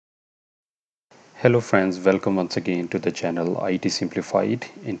Hello friends, welcome once again to the channel IT Simplified.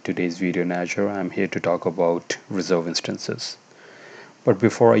 In today's video in Azure, I'm here to talk about reserve instances. But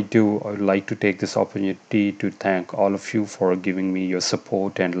before I do, I would like to take this opportunity to thank all of you for giving me your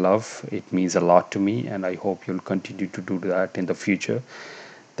support and love. It means a lot to me, and I hope you'll continue to do that in the future.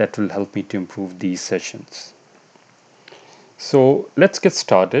 That will help me to improve these sessions. So let's get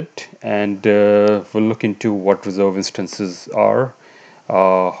started, and we'll look into what reserve instances are,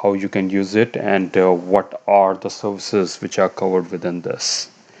 how you can use it, and what are the services which are covered within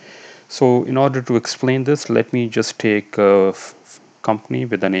this. So in order to explain this, let me just take a company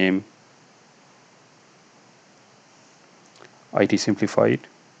with the name IT Simplified.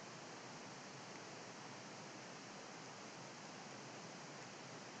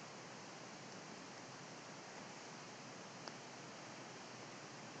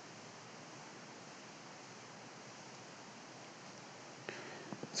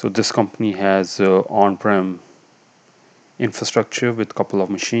 So this company has on-prem infrastructure with a couple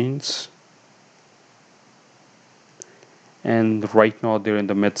of machines, and right now they're in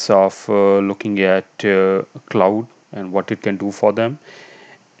the midst of looking at cloud and what it can do for them.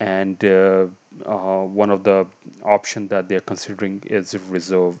 And one of the option that they're considering is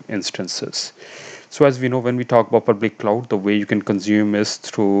reserve instances. So as we know, when we talk about public cloud, the way you can consume is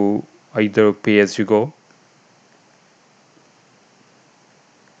through either pay as you go.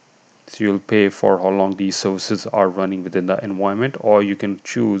 So you'll pay for how long these services are running within the environment, or you can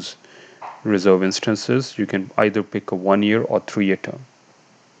choose reserve instances. You can either pick a 1 year or 3 year term.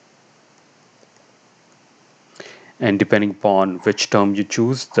 And depending upon which term you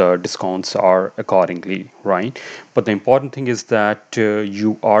choose, the discounts are accordingly, right? But the important thing is that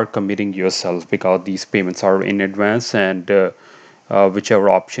you are committing yourself, because these payments are in advance, and whichever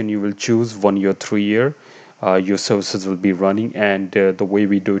option you will choose, 1 year, 3 year, your services will be running. And the way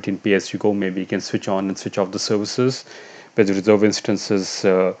we do it in pay as you go, maybe you can switch on and switch off the services. With reserve instances,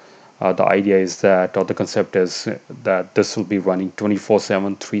 the idea is that, or the concept is that this will be running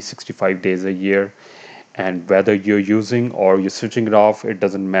 24/7, 365 days a year. And whether you're using or you're switching it off, it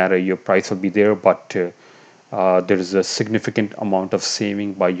doesn't matter. Your price will be there, but there is a significant amount of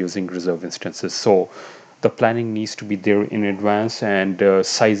saving by using reserve instances. So the planning needs to be there in advance, and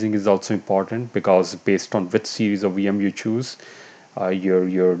sizing is also important, because based on which series of VM you choose,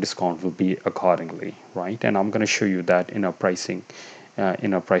 your discount will be accordingly, right? And I'm going to show you that in a pricing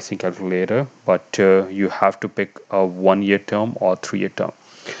calculator. But you have to pick a 1 year term or 3 year term.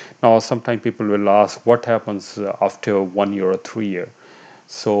 Now, sometimes people will ask, what happens after 1 year or 3 year?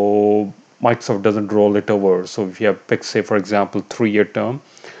 So Microsoft doesn't roll it over. So if you have picked, say, for example, 3 year term,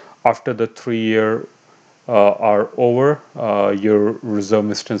 after the 3 year are over, your reserve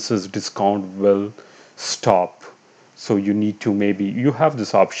instances discount will stop. So you need to, maybe you have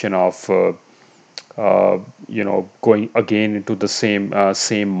this option of going again into the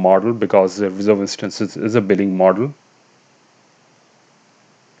same model, because the reserve instances is a billing model,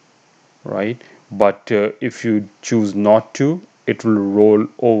 right? But if you choose not to, it will roll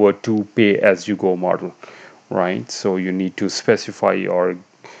over to pay as you go model, right? So you need to specify, or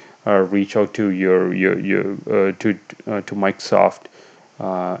reach out to your to Microsoft,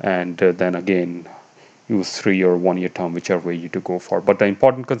 and then again use 3 or 1 year term, whichever way you to go for. But the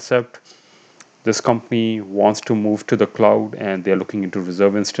important concept, this company wants to move to the cloud, and they're looking into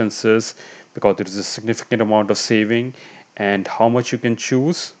reserve instances, because there is a significant amount of saving. And how much you can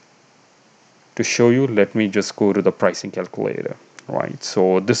choose, to show you, let me just go to the pricing calculator, right?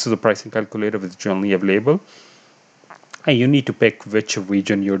 So this is a pricing calculator which is generally available, and you need to pick which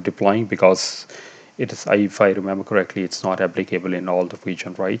region you're deploying, because it is, if I remember correctly, it's not applicable in all the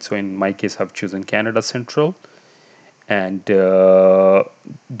region, right? So in my case, I've chosen Canada Central, and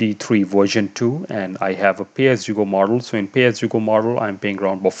D3 version 2, and I have a pay-as-you-go model. So in pay-as-you-go model, I'm paying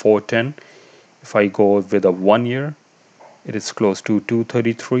around about 410. If I go with a 1 year, it is close to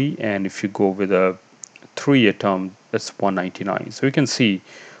 233, and if you go with a 3 year term, that's 199. So you can see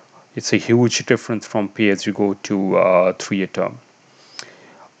it's a huge difference from pay-as-you-go to 3 year term.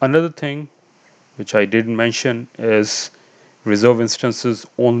 Another thing which I didn't mention is reserve instances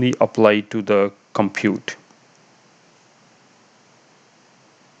only apply to the compute.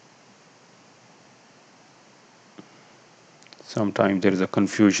 Sometimes there is a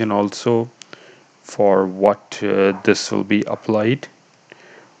confusion also for what this will be applied,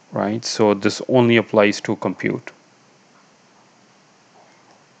 right? So this only applies to compute.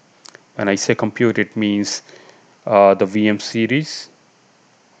 When I say compute, it means the VM series.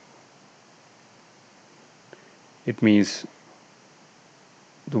 It means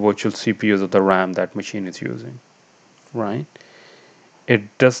the virtual CPUs or the RAM that machine is using, right?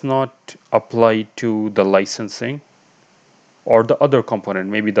 It does not apply to the licensing or the other component.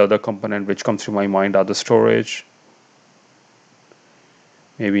 Maybe the other component which comes to my mind are the storage,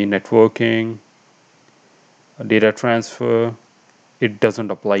 maybe networking, data transfer. It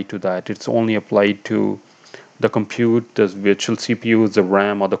doesn't apply to that. It's only applied to the compute, the virtual CPUs, the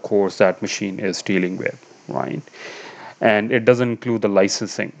RAM, or the cores that machine is dealing with, right? And it doesn't include the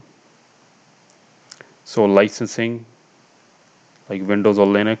licensing. So licensing, like Windows or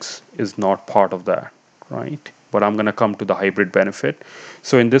Linux, is not part of that, right? But I'm going to come to the hybrid benefit.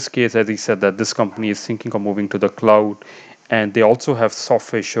 So in this case, as he said, that this company is thinking of moving to the cloud, and they also have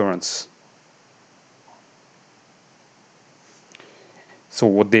software assurance. So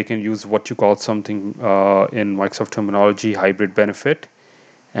what they can use what you call something in Microsoft terminology, hybrid benefit.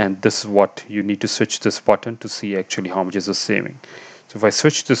 And this is what you need to switch this button to see actually how much is the saving. So if I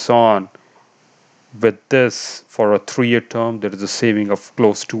switch this on, with this for a 3-year term, there is a saving of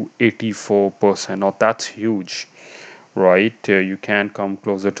close to 84%. Now that's huge, right? You can come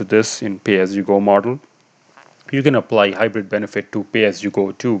closer to this in pay-as-you-go model. You can apply hybrid benefit to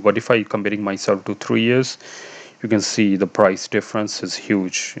pay-as-you-go too, but if I comparing myself to 3 years, you can see the price difference is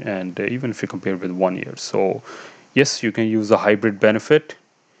huge, and even if you compare with 1 year. So yes, you can use the hybrid benefit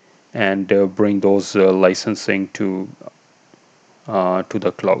and bring those licensing to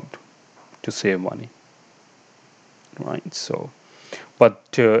the cloud to save money, right? So,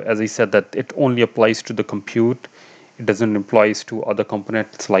 but as I said, that it only applies to the compute. It doesn't apply to other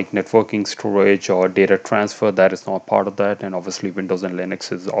components like networking, storage, or data transfer. That is not part of that. And obviously, Windows and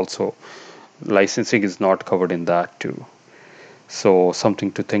Linux is also licensing is not covered in that too. So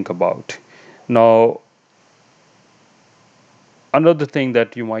something to think about. Now, another thing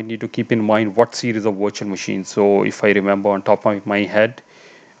that you might need to keep in mind, what series of virtual machines. So if I remember on top of my head,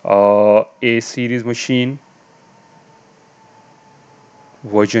 A series machine,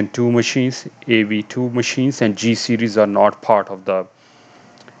 version 2 machines, AV2 machines, and G series are not part of the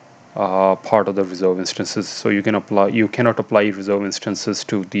reserve instances. So you cannot apply reserve instances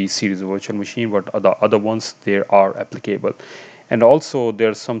to the series of virtual machine, but other ones there are applicable. And also there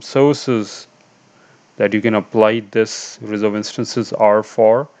are some services that you can apply this reserve instances are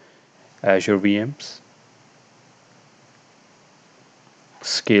for Azure VMs,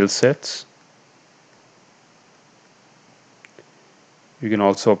 scale sets. You can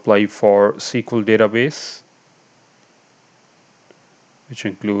also apply for SQL database, which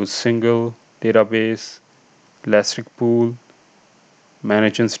includes single database, elastic pool,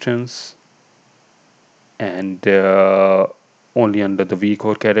 manage instance, and only under the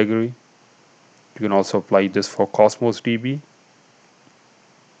vCore category. You can also apply this for Cosmos DB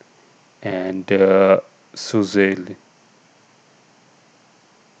and SUSE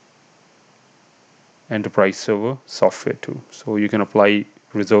enterprise server software too. So you can apply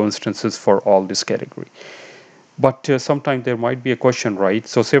reserve instances for all this category. But sometimes there might be a question, right?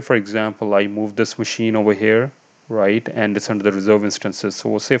 So say for example, I move this machine over here, right? And it's under the reserve instances.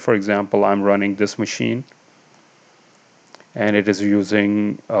 So say for example, I'm running this machine and it is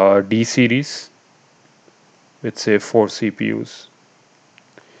using D series with say 4 CPUs.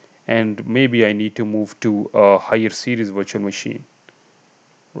 And maybe I need to move to a higher series virtual machine,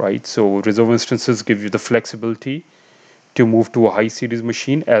 right? So reserve instances give you the flexibility to move to a high series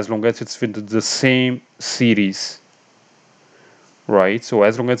machine as long as it's with the same series, right? So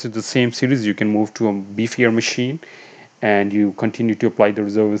as long as it's the same series, you can move to a beefier machine and you continue to apply the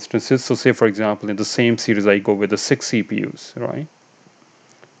reserve instances. So say for example, in the same series, I go with the 6 CPUs, right?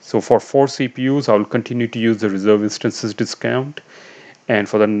 So for 4 CPUs, I'll continue to use the reserve instances discount. And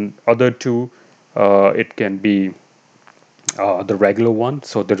for the other two, it can be the regular one.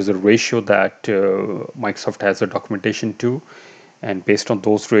 So there is a ratio that Microsoft has a documentation to, and based on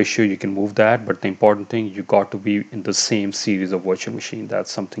those ratio you can move that. But the important thing, you got to be in the same series of virtual machine. That's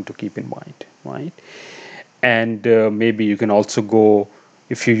something to keep in mind, right? And maybe you can also go,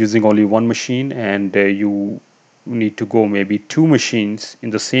 if you're using only one machine and you need to go maybe 2 machines in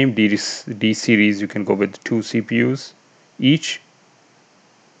the same D series, you can go with 2 CPUs each,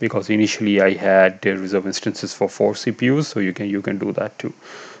 because initially I had reserve instances for 4 CPUs, so you can do that too.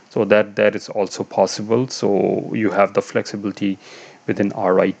 So that is also possible. So you have the flexibility within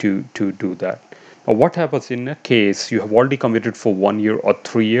RI to do that. Now what happens in a case you have already committed for 1 year or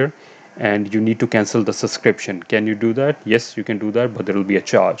 3 year and you need to cancel the subscription? Can you do that? Yes, you can do that, but there will be a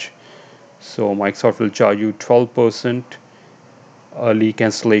charge. So Microsoft will charge you 12% early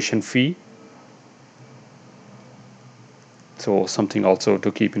cancellation fee. So something also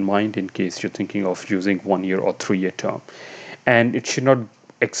to keep in mind in case you're thinking of using 1 year or 3 year term. And it should not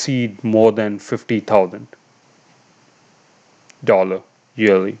exceed more than $50,000.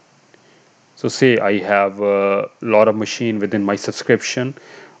 yearly. So say I have a lot of machine within my subscription,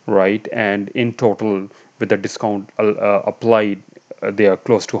 right? And in total, with the discount applied, they are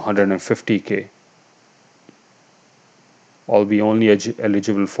close to 150K. I'll be only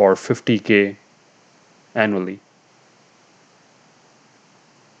eligible for 50K annually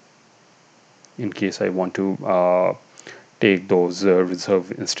in case I want to take those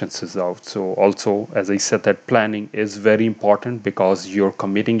reserve instances out. So also, as I said, that planning is very important because you're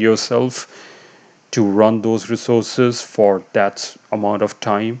committing yourself to run those resources for that amount of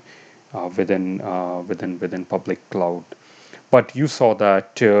time within public cloud. But you saw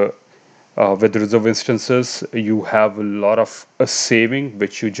that with reserve instances, you have a lot of saving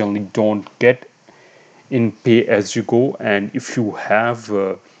which you generally don't get in pay as you go. And if you have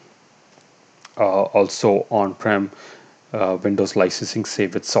also on-prem Windows licensing, say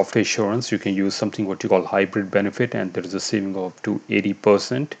with software assurance, you can use something what you call hybrid benefit, and there is a saving of up to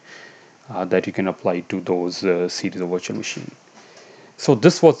 80% that you can apply to those series of virtual machine. So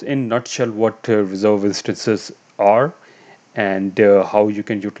this was in nutshell what reserve instances are, and how you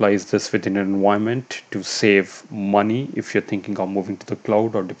can utilize this within an environment to save money if you're thinking of moving to the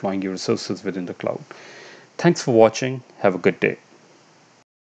cloud or deploying your resources within the cloud. Thanks for watching. Have a good day.